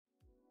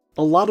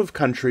A lot of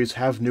countries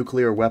have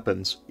nuclear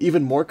weapons.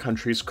 Even more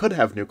countries could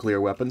have nuclear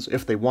weapons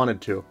if they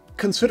wanted to.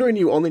 Considering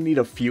you only need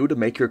a few to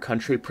make your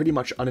country pretty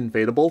much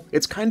uninvadable,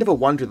 it's kind of a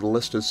wonder the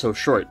list is so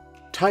short.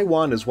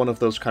 Taiwan is one of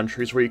those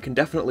countries where you can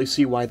definitely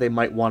see why they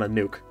might want a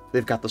nuke.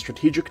 They've got the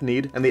strategic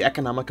need and the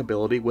economic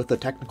ability with the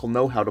technical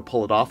know-how to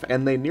pull it off,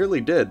 and they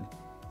nearly did.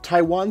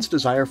 Taiwan's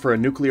desire for a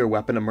nuclear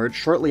weapon emerged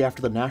shortly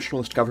after the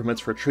nationalist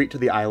government's retreat to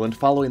the island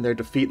following their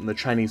defeat in the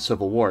Chinese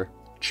Civil War.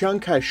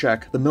 Chiang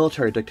Kai-shek, the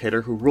military dictator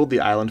who ruled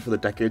the island for the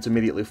decades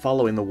immediately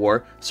following the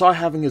war, saw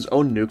having his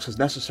own nukes as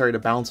necessary to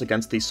balance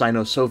against the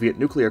Sino-Soviet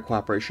nuclear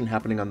cooperation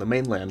happening on the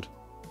mainland.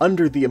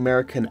 Under the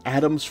American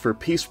Atoms for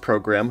Peace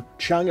program,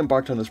 Chiang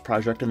embarked on this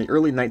project in the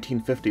early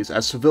 1950s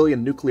as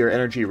civilian nuclear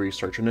energy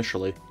research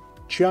initially.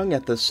 Chiang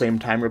at this same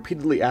time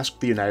repeatedly asked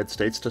the United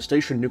States to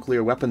station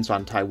nuclear weapons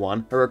on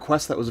Taiwan, a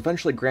request that was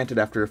eventually granted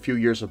after a few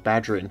years of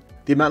badgering.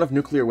 The amount of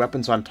nuclear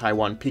weapons on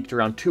Taiwan peaked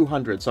around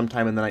 200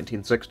 sometime in the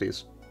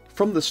 1960s.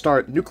 From the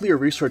start, nuclear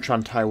research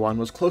on Taiwan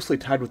was closely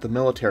tied with the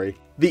military.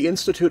 The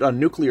Institute on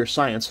Nuclear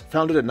Science,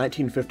 founded in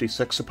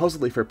 1956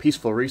 supposedly for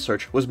peaceful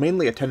research, was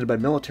mainly attended by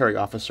military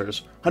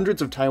officers. Hundreds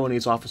of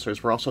Taiwanese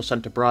officers were also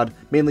sent abroad,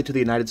 mainly to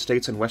the United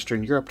States and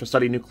Western Europe, to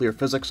study nuclear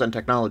physics and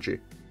technology.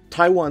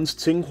 Taiwan's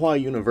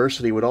Tsinghua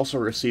University would also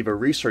receive a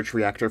research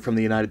reactor from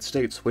the United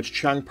States, which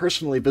Chiang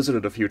personally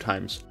visited a few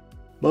times.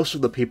 Most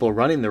of the people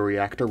running the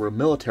reactor were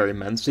military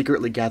men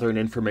secretly gathering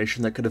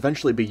information that could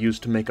eventually be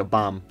used to make a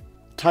bomb.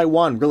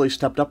 Taiwan really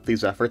stepped up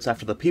these efforts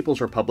after the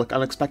People's Republic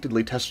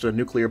unexpectedly tested a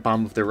nuclear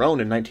bomb of their own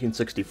in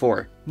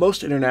 1964.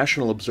 Most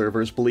international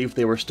observers believed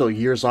they were still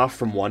years off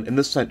from one, and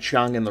this sent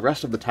Chiang and the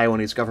rest of the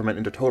Taiwanese government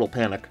into total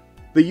panic.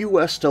 The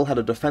US still had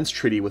a defense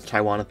treaty with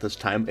Taiwan at this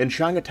time, and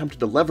Chiang attempted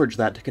to leverage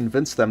that to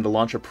convince them to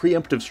launch a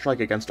preemptive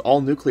strike against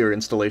all nuclear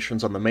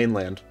installations on the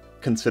mainland.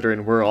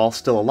 Considering we're all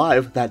still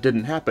alive, that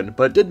didn't happen,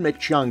 but it did make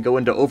Chiang go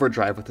into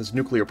overdrive with his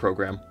nuclear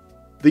program.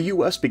 The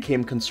US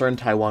became concerned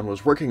Taiwan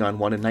was working on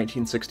one in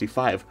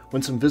 1965,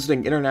 when some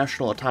visiting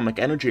International Atomic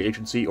Energy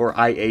Agency, or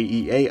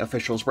IAEA,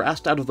 officials were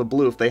asked out of the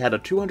blue if they had a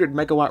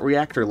 200-megawatt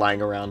reactor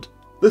lying around.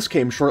 This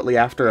came shortly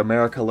after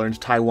America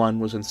learned Taiwan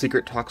was in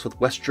secret talks with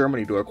West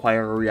Germany to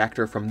acquire a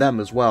reactor from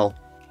them as well.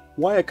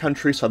 Why a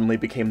country suddenly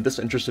became this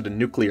interested in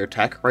nuclear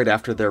tech right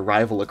after their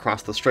rival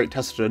across the strait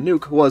tested a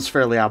nuke was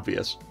fairly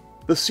obvious.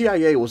 The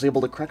CIA was able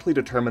to correctly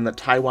determine that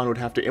Taiwan would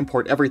have to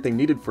import everything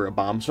needed for a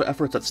bomb, so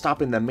efforts at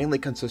stopping them mainly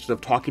consisted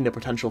of talking to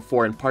potential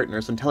foreign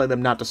partners and telling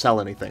them not to sell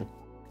anything.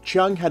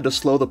 Chiang had to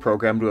slow the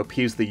program to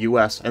appease the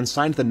US and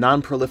signed the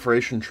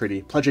Non-Proliferation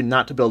Treaty, pledging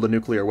not to build a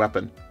nuclear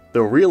weapon.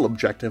 The real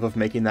objective of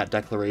making that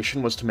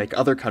declaration was to make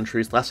other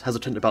countries less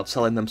hesitant about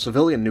selling them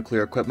civilian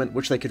nuclear equipment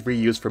which they could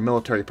reuse for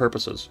military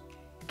purposes.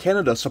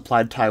 Canada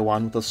supplied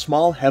Taiwan with a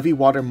small,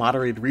 heavy-water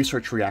moderated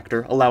research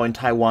reactor, allowing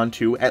Taiwan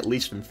to, at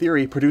least in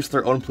theory, produce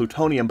their own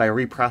plutonium by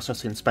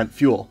reprocessing spent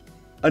fuel.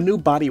 A new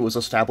body was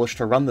established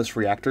to run this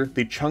reactor,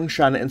 the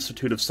Chung-Shan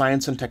Institute of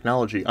Science and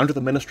Technology, under the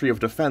Ministry of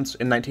Defense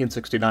in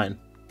 1969.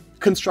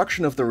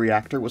 Construction of the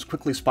reactor was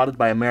quickly spotted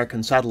by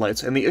American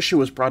satellites, and the issue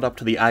was brought up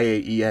to the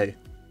IAEA.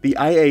 The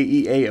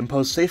IAEA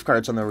imposed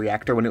safeguards on the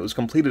reactor when it was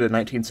completed in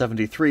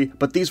 1973,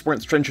 but these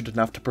weren't stringent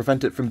enough to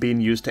prevent it from being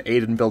used to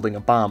aid in building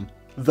a bomb.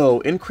 Though,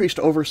 increased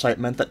oversight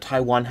meant that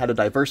Taiwan had to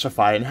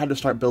diversify and had to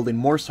start building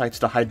more sites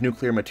to hide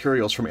nuclear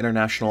materials from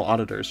international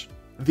auditors.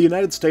 The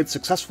United States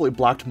successfully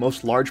blocked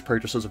most large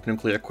purchases of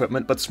nuclear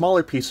equipment, but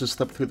smaller pieces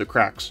slipped through the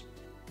cracks.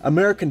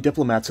 American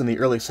diplomats in the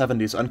early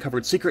 70s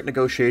uncovered secret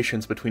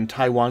negotiations between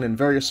Taiwan and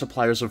various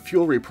suppliers of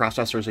fuel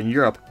reprocessors in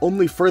Europe,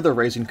 only further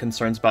raising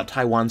concerns about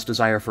Taiwan's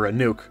desire for a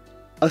nuke.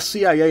 A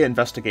CIA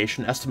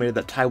investigation estimated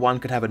that Taiwan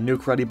could have a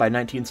nuke ready by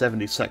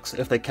 1976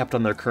 if they kept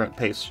on their current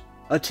pace.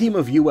 A team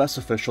of US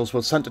officials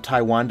was sent to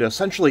Taiwan to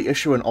essentially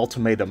issue an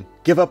ultimatum: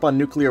 give up on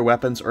nuclear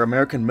weapons or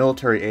American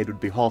military aid would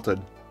be halted.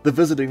 The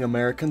visiting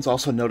Americans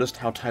also noticed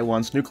how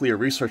Taiwan's nuclear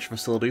research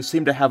facilities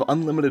seemed to have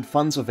unlimited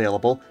funds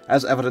available,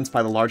 as evidenced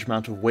by the large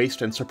amount of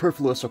waste and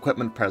superfluous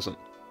equipment present.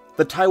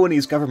 The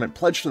Taiwanese government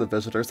pledged to the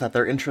visitors that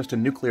their interest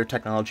in nuclear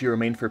technology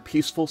remained for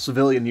peaceful,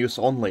 civilian use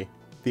only.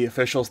 The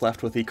officials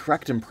left with the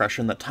correct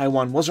impression that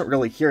Taiwan wasn't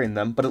really hearing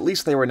them, but at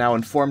least they were now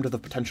informed of the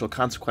potential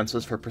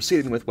consequences for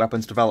proceeding with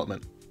weapons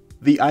development.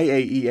 The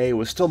IAEA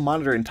was still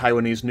monitoring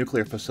Taiwanese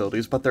nuclear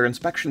facilities, but their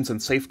inspections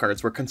and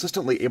safeguards were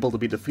consistently able to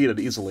be defeated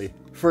easily.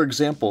 For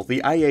example,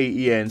 the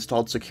IAEA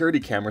installed security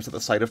cameras at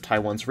the site of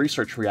Taiwan's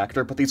research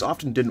reactor, but these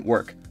often didn't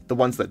work. The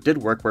ones that did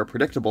work were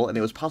predictable, and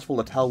it was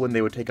possible to tell when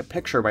they would take a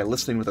picture by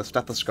listening with a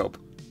stethoscope.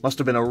 Must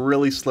have been a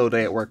really slow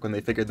day at work when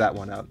they figured that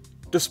one out.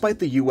 Despite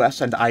the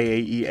US and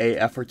IAEA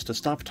efforts to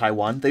stop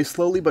Taiwan, they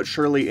slowly but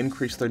surely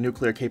increased their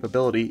nuclear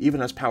capability,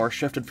 even as power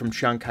shifted from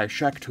Chiang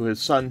Kai-shek to his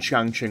son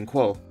Chiang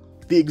Ching-kuo.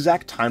 The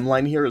exact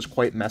timeline here is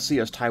quite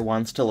messy, as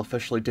Taiwan still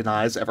officially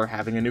denies ever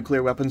having a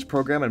nuclear weapons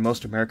program, and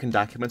most American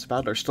documents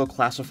about it are still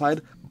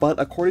classified, but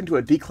according to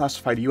a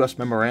declassified US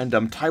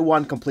memorandum,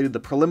 Taiwan completed the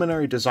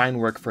preliminary design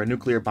work for a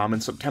nuclear bomb in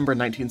September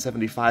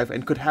 1975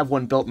 and could have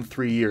one built in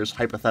 3 years,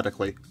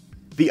 hypothetically.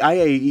 The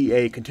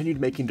IAEA continued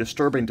making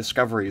disturbing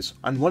discoveries.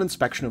 On one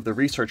inspection of the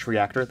research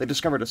reactor, they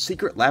discovered a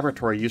secret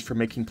laboratory used for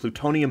making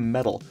plutonium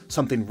metal,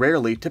 something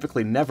rarely,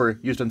 typically never,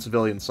 used on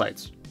civilian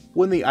sites.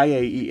 When the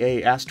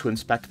IAEA asked to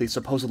inspect the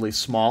supposedly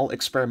small,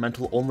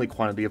 experimental-only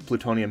quantity of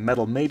plutonium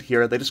metal made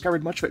here, they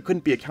discovered much of it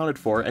couldn't be accounted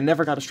for and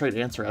never got a straight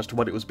answer as to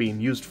what it was being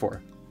used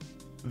for.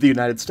 The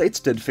United States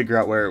did figure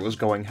out where it was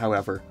going,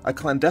 however. A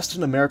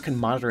clandestine American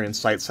monitoring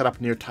site set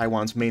up near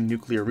Taiwan's main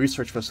nuclear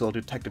research facility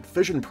detected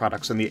fission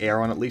products in the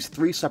air on at least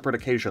 3 separate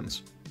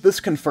occasions.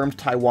 This confirmed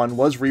Taiwan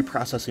was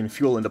reprocessing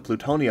fuel into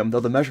plutonium, though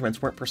the measurements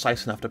weren't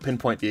precise enough to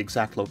pinpoint the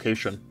exact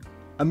location.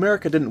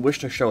 America didn't wish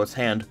to show its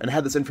hand, and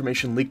had this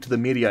information leaked to the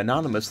media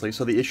anonymously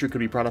so the issue could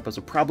be brought up as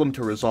a problem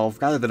to resolve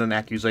rather than an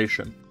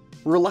accusation.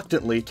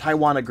 Reluctantly,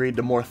 Taiwan agreed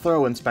to more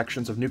thorough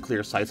inspections of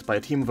nuclear sites by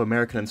a team of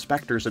American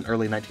inspectors in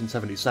early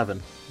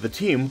 1977. The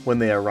team, when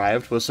they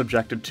arrived, was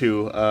subjected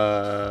to,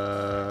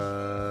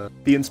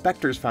 The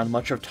inspectors found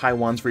much of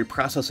Taiwan's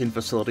reprocessing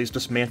facilities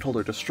dismantled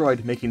or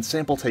destroyed, making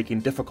sample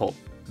taking difficult.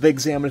 They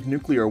examined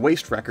nuclear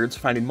waste records,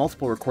 finding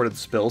multiple recorded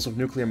spills of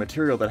nuclear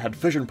material that had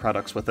fission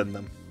products within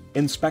them.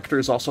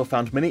 Inspectors also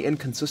found many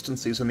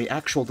inconsistencies in the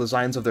actual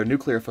designs of their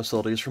nuclear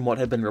facilities from what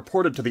had been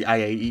reported to the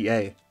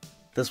IAEA.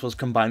 This was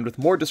combined with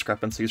more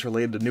discrepancies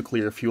related to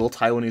nuclear fuel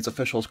Taiwanese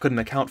officials couldn't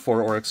account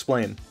for or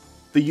explain.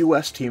 The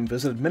US team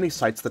visited many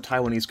sites the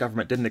Taiwanese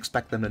government didn't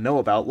expect them to know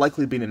about,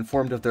 likely being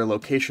informed of their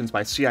locations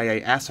by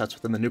CIA assets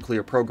within the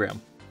nuclear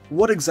program.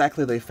 What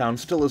exactly they found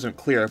still isn't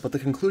clear, but the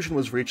conclusion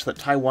was reached that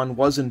Taiwan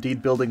was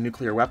indeed building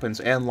nuclear weapons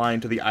and lying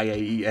to the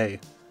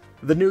IAEA.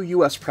 The new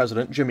US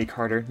president, Jimmy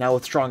Carter, now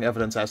with strong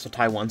evidence as to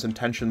Taiwan's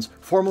intentions,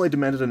 formally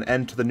demanded an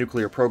end to the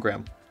nuclear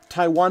program.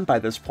 Taiwan by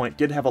this point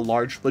did have a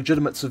large,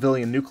 legitimate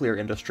civilian nuclear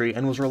industry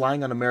and was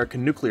relying on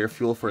American nuclear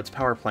fuel for its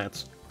power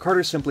plants.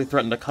 Carter simply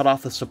threatened to cut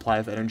off the supply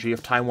of energy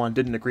if Taiwan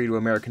didn't agree to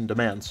American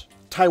demands.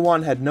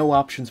 Taiwan had no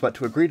options but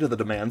to agree to the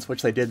demands,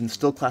 which they did in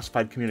still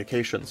classified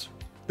communications.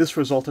 This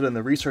resulted in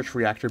the research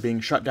reactor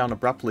being shut down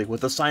abruptly, with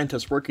the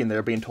scientists working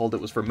there being told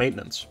it was for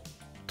maintenance.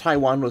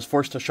 Taiwan was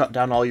forced to shut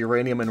down all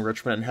uranium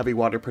enrichment and heavy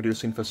water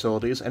producing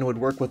facilities and would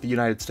work with the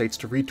United States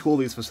to retool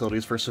these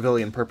facilities for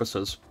civilian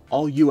purposes.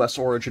 All US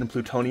origin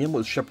plutonium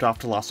was shipped off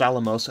to Los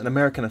Alamos, and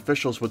American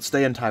officials would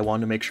stay in Taiwan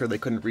to make sure they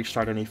couldn't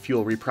restart any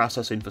fuel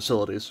reprocessing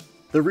facilities.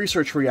 The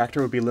research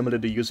reactor would be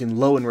limited to using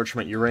low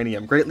enrichment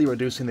uranium, greatly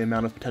reducing the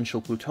amount of potential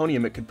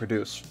plutonium it could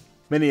produce.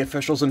 Many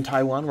officials in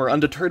Taiwan were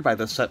undeterred by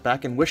this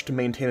setback and wished to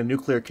maintain a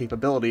nuclear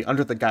capability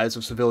under the guise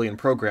of civilian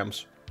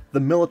programs. The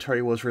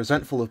military was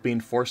resentful of being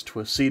forced to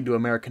accede to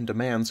American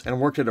demands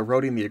and worked at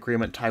eroding the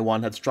agreement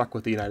Taiwan had struck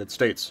with the United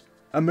States.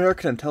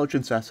 American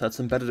intelligence assets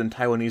embedded in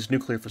Taiwanese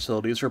nuclear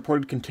facilities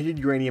reported continued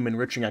uranium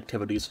enriching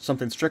activities,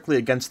 something strictly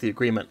against the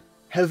agreement.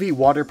 Heavy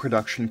water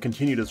production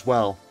continued as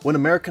well. When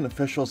American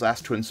officials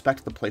asked to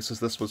inspect the places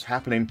this was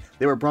happening,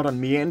 they were brought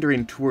on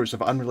meandering tours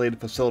of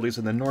unrelated facilities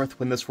in the north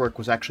when this work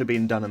was actually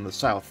being done in the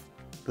south.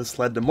 This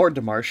led to more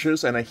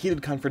demarches and a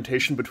heated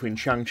confrontation between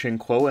Chiang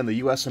Ching-kuo and the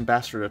US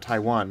ambassador to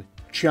Taiwan.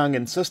 Chiang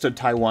insisted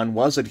Taiwan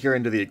was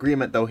adhering to the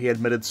agreement, though he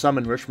admitted some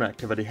enrichment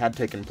activity had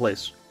taken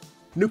place.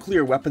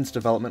 Nuclear weapons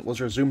development was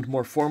resumed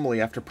more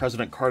formally after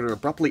President Carter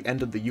abruptly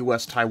ended the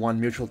US-Taiwan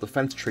Mutual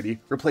Defense Treaty,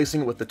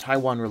 replacing it with the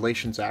Taiwan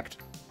Relations Act.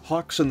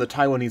 Hawks and the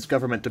Taiwanese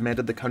government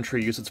demanded the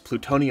country use its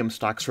plutonium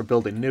stocks for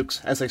building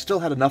nukes, as they still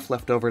had enough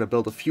left over to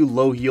build a few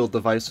low-yield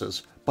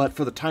devices, but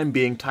for the time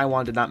being,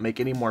 Taiwan did not make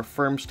any more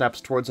firm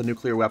steps towards a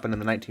nuclear weapon in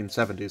the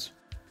 1970s.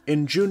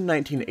 In June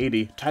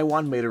 1980,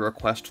 Taiwan made a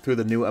request through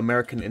the new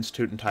American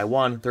Institute in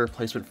Taiwan, the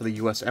replacement for the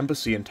US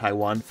Embassy in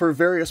Taiwan, for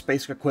various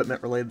basic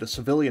equipment related to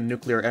civilian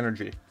nuclear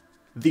energy.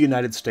 The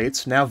United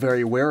States, now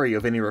very wary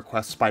of any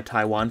requests by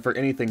Taiwan for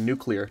anything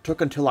nuclear,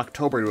 took until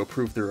October to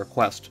approve the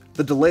request.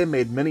 The delay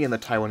made many in the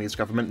Taiwanese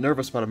government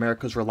nervous about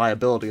America's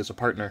reliability as a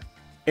partner.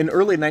 In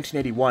early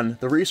 1981,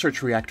 the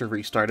research reactor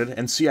restarted,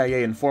 and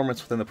CIA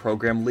informants within the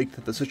program leaked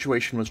that the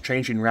situation was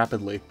changing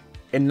rapidly.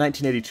 In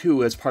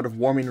 1982, as part of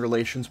warming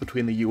relations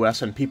between the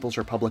US and People's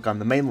Republic on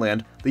the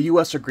mainland, the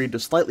US agreed to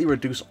slightly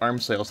reduce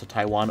arms sales to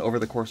Taiwan over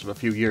the course of a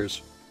few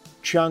years.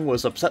 Chiang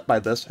was upset by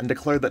this and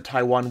declared that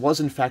Taiwan was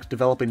in fact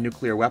developing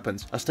nuclear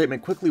weapons, a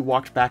statement quickly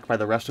walked back by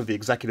the rest of the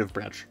executive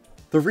branch.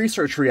 The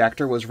research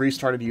reactor was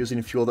restarted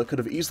using fuel that could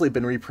have easily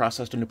been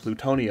reprocessed into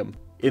plutonium.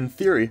 In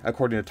theory,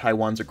 according to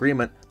Taiwan's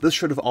agreement, this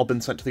should have all been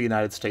sent to the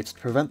United States to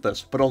prevent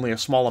this, but only a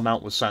small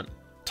amount was sent.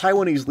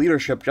 Taiwanese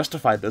leadership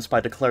justified this by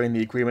declaring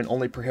the agreement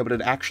only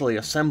prohibited actually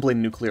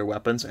assembling nuclear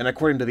weapons, and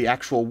according to the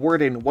actual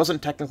wording,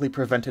 wasn't technically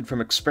prevented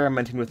from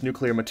experimenting with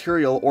nuclear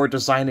material or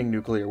designing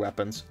nuclear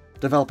weapons.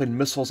 Developing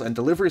missiles and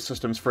delivery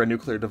systems for a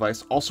nuclear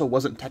device also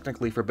wasn't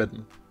technically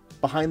forbidden.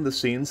 Behind the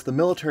scenes, the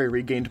military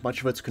regained much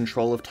of its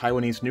control of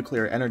Taiwanese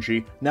nuclear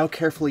energy, now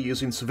carefully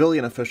using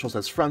civilian officials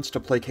as fronts to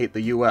placate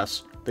the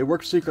US. They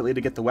worked secretly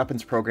to get the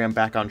weapons program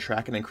back on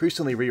track and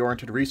increasingly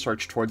reoriented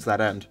research towards that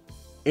end.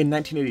 In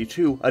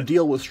 1982, a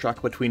deal was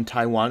struck between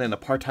Taiwan and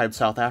apartheid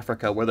South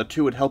Africa where the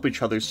two would help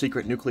each other's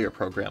secret nuclear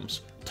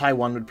programs.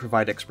 Taiwan would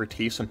provide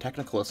expertise and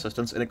technical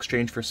assistance in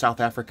exchange for South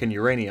African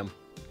uranium.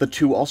 The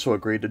two also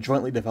agreed to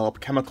jointly develop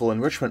chemical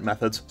enrichment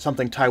methods,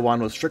 something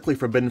Taiwan was strictly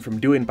forbidden from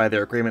doing by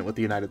their agreement with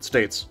the United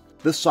States.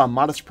 This saw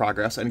modest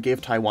progress and gave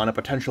Taiwan a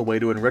potential way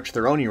to enrich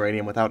their own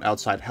uranium without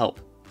outside help.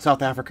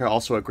 South Africa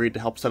also agreed to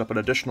help set up an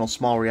additional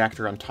small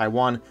reactor on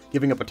Taiwan,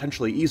 giving a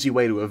potentially easy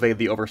way to evade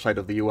the oversight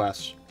of the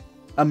US.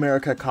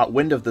 America caught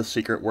wind of this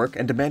secret work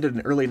and demanded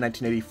in early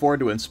 1984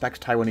 to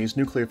inspect Taiwanese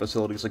nuclear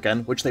facilities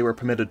again, which they were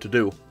permitted to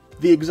do.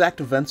 The exact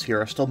events here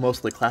are still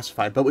mostly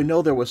classified, but we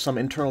know there was some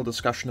internal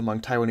discussion among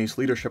Taiwanese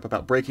leadership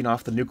about breaking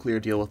off the nuclear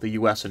deal with the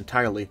US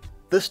entirely.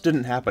 This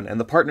didn't happen, and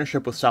the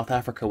partnership with South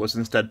Africa was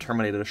instead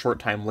terminated a short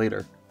time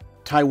later.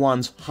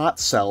 Taiwan's hot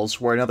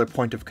cells were another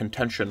point of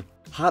contention.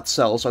 Hot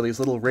cells are these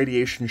little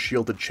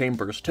radiation-shielded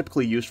chambers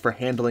typically used for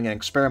handling and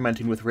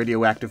experimenting with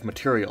radioactive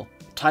material.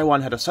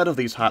 Taiwan had a set of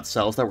these hot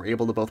cells that were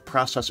able to both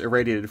process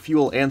irradiated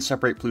fuel and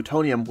separate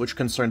plutonium, which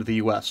concerned the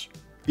US.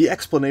 The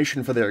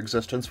explanation for their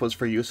existence was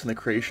for use in the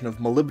creation of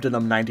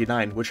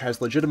molybdenum-99, which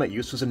has legitimate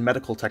uses in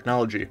medical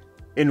technology.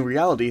 In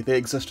reality, they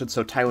existed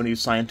so Taiwanese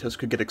scientists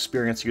could get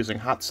experience using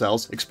hot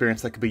cells,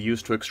 experience that could be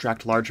used to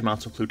extract large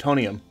amounts of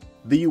plutonium.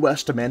 The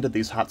US demanded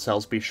these hot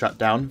cells be shut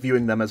down,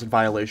 viewing them as a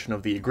violation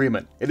of the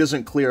agreement. It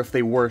isn't clear if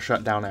they were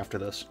shut down after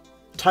this.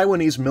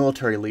 Taiwanese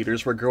military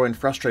leaders were growing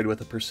frustrated with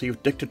the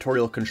perceived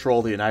dictatorial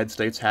control the United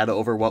States had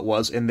over what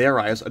was, in their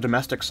eyes, a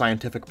domestic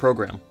scientific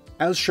program.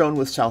 As shown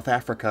with South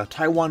Africa,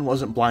 Taiwan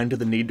wasn't blind to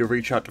the need to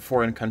reach out to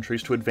foreign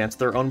countries to advance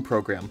their own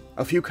program.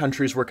 A few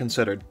countries were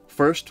considered.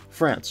 First,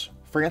 France.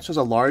 France has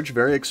a large,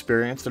 very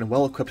experienced, and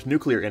well-equipped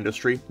nuclear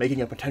industry,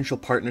 making a potential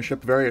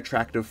partnership very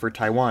attractive for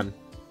Taiwan.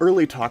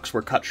 Early talks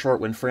were cut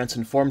short when France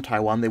informed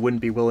Taiwan they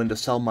wouldn't be willing to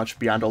sell much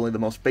beyond only the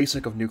most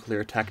basic of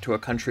nuclear tech to a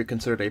country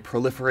considered a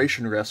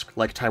proliferation risk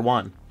like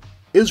Taiwan.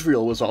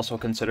 Israel was also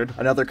considered,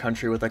 another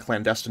country with a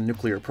clandestine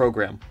nuclear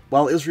program.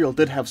 While Israel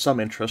did have some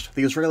interest,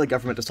 the Israeli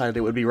government decided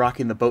it would be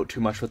rocking the boat too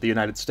much with the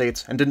United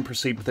States and didn't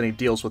proceed with any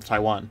deals with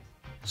Taiwan.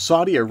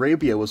 Saudi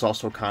Arabia was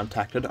also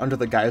contacted under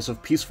the guise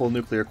of peaceful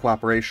nuclear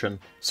cooperation.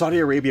 Saudi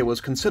Arabia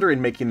was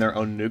considering making their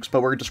own nukes,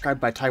 but were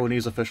described by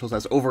Taiwanese officials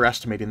as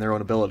overestimating their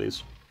own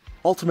abilities.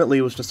 Ultimately,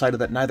 it was decided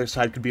that neither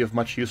side could be of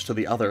much use to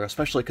the other,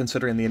 especially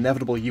considering the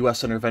inevitable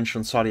US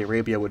intervention Saudi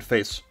Arabia would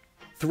face.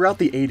 Throughout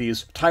the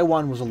 80s,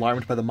 Taiwan was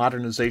alarmed by the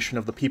modernization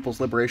of the People's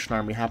Liberation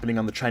Army happening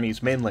on the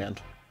Chinese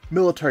mainland.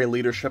 Military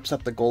leadership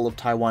set the goal of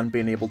Taiwan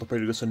being able to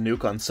produce a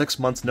nuke on 6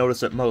 months'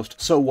 notice at most,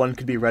 so one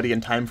could be ready in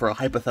time for a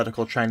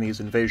hypothetical Chinese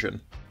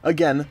invasion.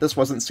 Again, this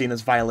wasn't seen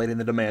as violating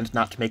the demand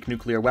not to make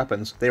nuclear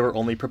weapons, they were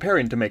only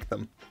preparing to make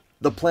them.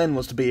 The plan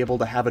was to be able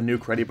to have a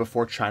nuke ready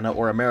before China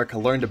or America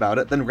learned about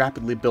it, then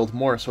rapidly build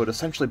more so it would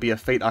essentially be a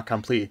fait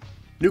accompli.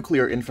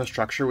 Nuclear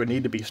infrastructure would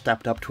need to be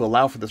stepped up to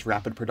allow for this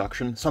rapid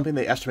production, something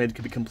they estimated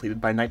could be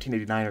completed by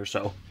 1989 or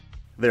so.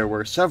 There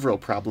were several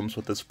problems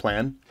with this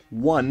plan.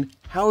 One,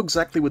 how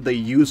exactly would they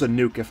use a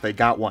nuke if they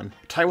got one?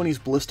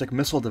 Taiwanese ballistic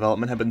missile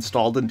development had been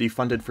stalled and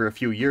defunded for a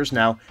few years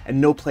now, and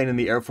no plane in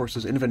the Air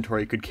Force's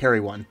inventory could carry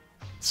one.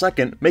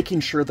 Second, making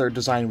sure their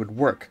design would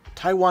work.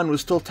 Taiwan was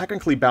still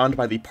technically bound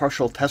by the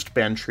Partial Test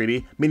Ban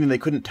Treaty, meaning they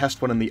couldn't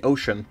test one in the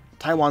ocean.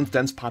 Taiwan's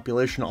dense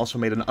population also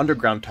made an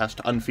underground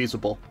test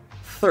unfeasible.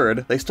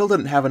 Third, they still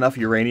didn't have enough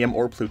uranium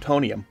or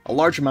plutonium. A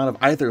large amount of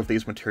either of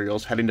these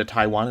materials heading to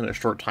Taiwan in a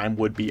short time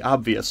would be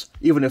obvious.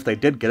 Even if they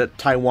did get it,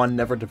 Taiwan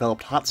never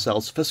developed hot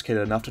cells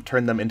sophisticated enough to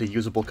turn them into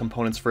usable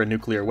components for a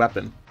nuclear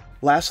weapon.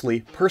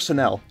 Lastly,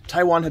 personnel.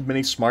 Taiwan had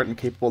many smart and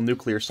capable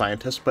nuclear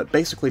scientists, but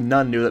basically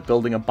none knew that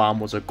building a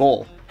bomb was a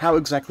goal. How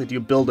exactly do you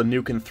build a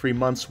nuke in 3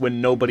 months when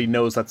nobody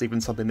knows that's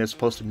even something they're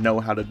supposed to know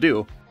how to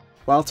do?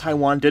 While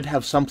Taiwan did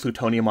have some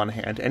plutonium on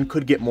hand and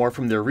could get more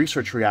from their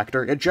research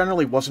reactor, it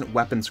generally wasn't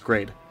weapons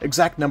grade.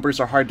 Exact numbers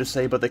are hard to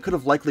say, but they could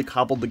have likely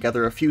cobbled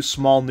together a few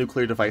small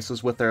nuclear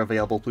devices with their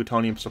available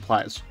plutonium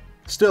supplies.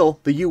 Still,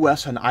 the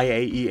US and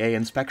IAEA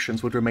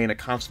inspections would remain a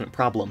constant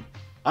problem.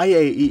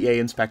 IAEA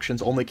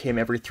inspections only came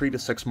every 3 to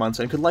 6 months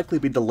and could likely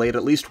be delayed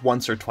at least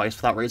once or twice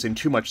without raising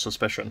too much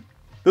suspicion.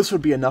 This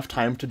would be enough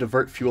time to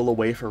divert fuel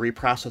away for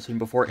reprocessing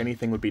before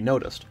anything would be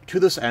noticed.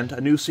 To this end,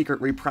 a new secret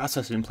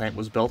reprocessing plant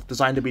was built,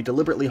 designed to be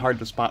deliberately hard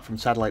to spot from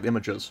satellite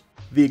images.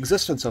 The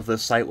existence of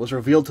this site was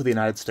revealed to the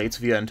United States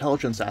via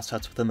intelligence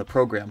assets within the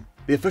program.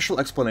 The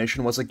official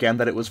explanation was again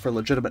that it was for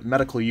legitimate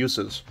medical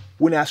uses.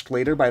 When asked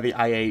later by the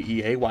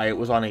IAEA why it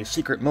was on a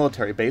secret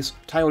military base,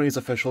 Taiwanese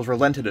officials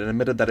relented and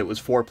admitted that it was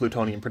for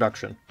plutonium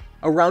production.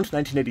 Around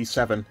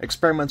 1987,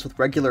 experiments with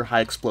regular high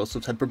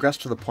explosives had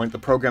progressed to the point the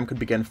program could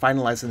begin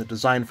finalizing the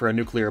design for a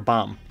nuclear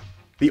bomb.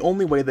 The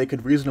only way they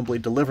could reasonably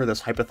deliver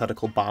this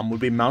hypothetical bomb would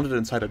be mounted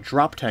inside a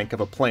drop tank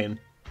of a plane.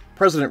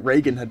 President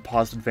Reagan had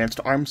paused advanced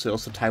arms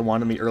sales to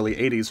Taiwan in the early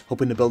 80s,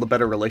 hoping to build a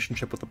better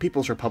relationship with the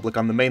People's Republic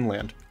on the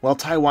mainland. While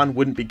Taiwan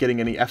wouldn't be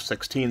getting any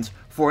F-16s,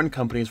 foreign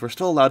companies were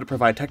still allowed to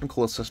provide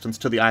technical assistance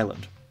to the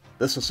island.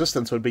 This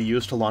assistance would be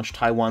used to launch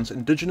Taiwan's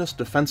Indigenous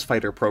Defense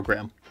Fighter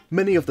program.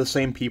 Many of the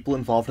same people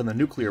involved in the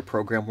nuclear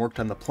program worked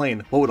on the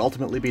plane, what would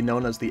ultimately be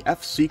known as the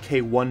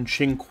FCK-1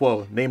 Ching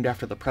Kuo, named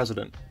after the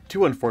president.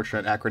 Two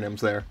unfortunate acronyms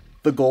there.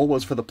 The goal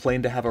was for the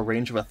plane to have a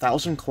range of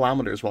 1,000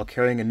 kilometers while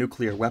carrying a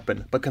nuclear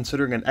weapon, but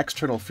considering an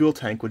external fuel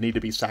tank would need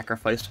to be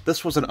sacrificed,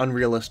 this was an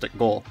unrealistic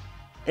goal.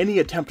 Any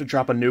attempt to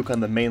drop a nuke on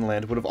the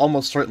mainland would have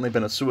almost certainly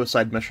been a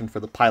suicide mission for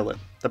the pilot.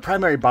 The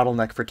primary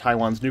bottleneck for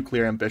Taiwan's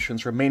nuclear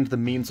ambitions remained the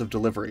means of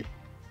delivery.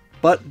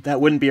 But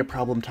that wouldn't be a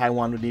problem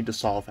Taiwan would need to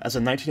solve, as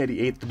in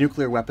 1988 the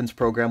nuclear weapons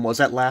program was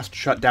at last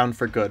shut down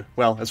for good,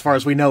 well, as far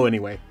as we know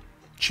anyway.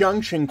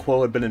 Chiang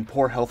Ching-kuo had been in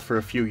poor health for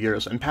a few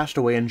years and passed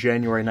away in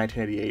January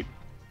 1988.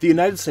 The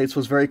United States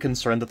was very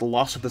concerned that the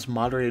loss of this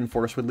moderating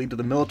force would lead to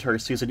the military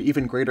seizing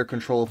even greater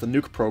control of the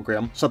nuke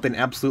program, something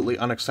absolutely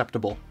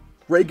unacceptable.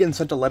 Reagan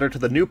sent a letter to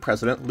the new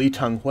president, Lee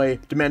Teng-hui,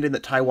 demanding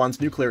that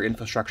Taiwan's nuclear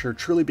infrastructure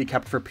truly be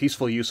kept for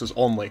peaceful uses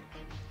only.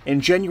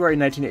 In January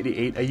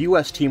 1988, a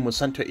US team was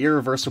sent to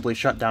irreversibly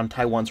shut down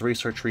Taiwan's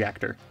research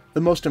reactor.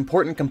 The most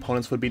important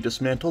components would be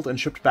dismantled and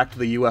shipped back to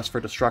the US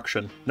for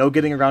destruction. No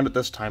getting around it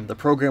this time, the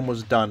program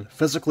was done,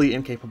 physically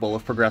incapable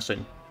of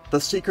progressing. The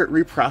secret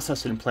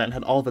reprocessing plant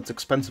had all of its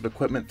expensive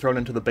equipment thrown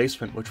into the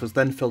basement, which was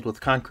then filled with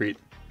concrete.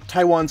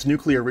 Taiwan's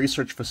nuclear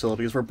research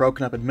facilities were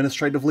broken up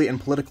administratively and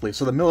politically,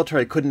 so the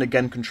military couldn't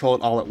again control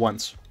it all at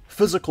once.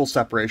 Physical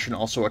separation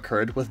also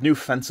occurred, with new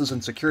fences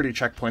and security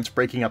checkpoints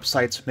breaking up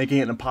sites, making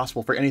it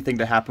impossible for anything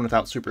to happen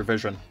without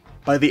supervision.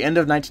 By the end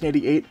of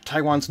 1988,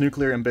 Taiwan's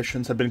nuclear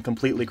ambitions had been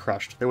completely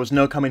crushed. There was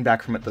no coming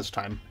back from it this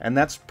time, and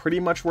that's pretty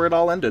much where it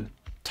all ended.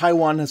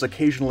 Taiwan has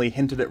occasionally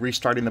hinted at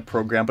restarting the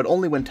program, but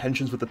only when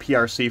tensions with the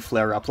PRC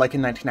flare up, like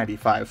in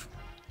 1995.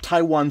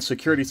 Taiwan's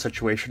security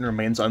situation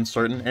remains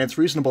uncertain, and it's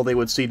reasonable they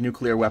would see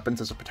nuclear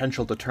weapons as a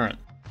potential deterrent.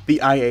 The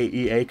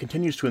IAEA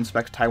continues to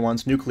inspect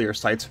Taiwan's nuclear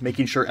sites,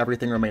 making sure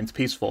everything remains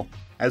peaceful.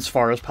 As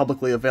far as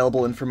publicly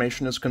available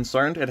information is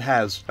concerned, it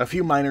has. A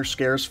few minor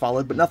scares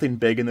followed, but nothing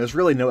big, and there's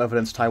really no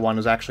evidence Taiwan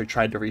has actually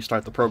tried to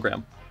restart the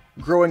program.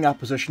 Growing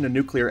opposition to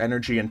nuclear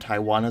energy in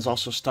Taiwan has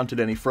also stunted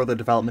any further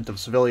development of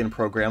civilian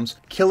programs,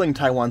 killing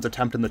Taiwan's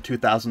attempt in the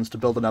 2000s to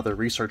build another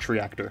research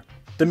reactor.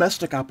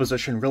 Domestic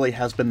opposition really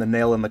has been the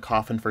nail in the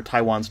coffin for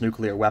Taiwan's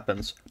nuclear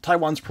weapons.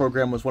 Taiwan's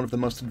program was one of the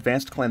most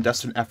advanced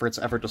clandestine efforts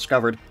ever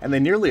discovered, and they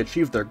nearly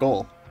achieved their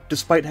goal.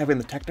 Despite having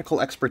the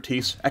technical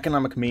expertise,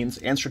 economic means,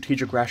 and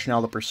strategic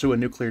rationale to pursue a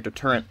nuclear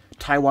deterrent,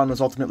 Taiwan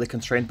was ultimately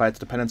constrained by its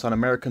dependence on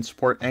American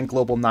support and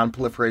global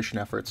non-proliferation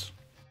efforts.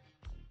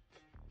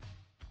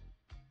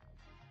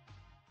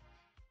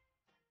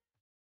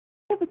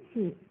 对不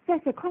起，这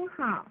是空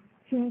号，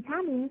请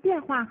查明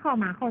电话号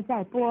码后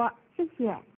再拨，谢谢。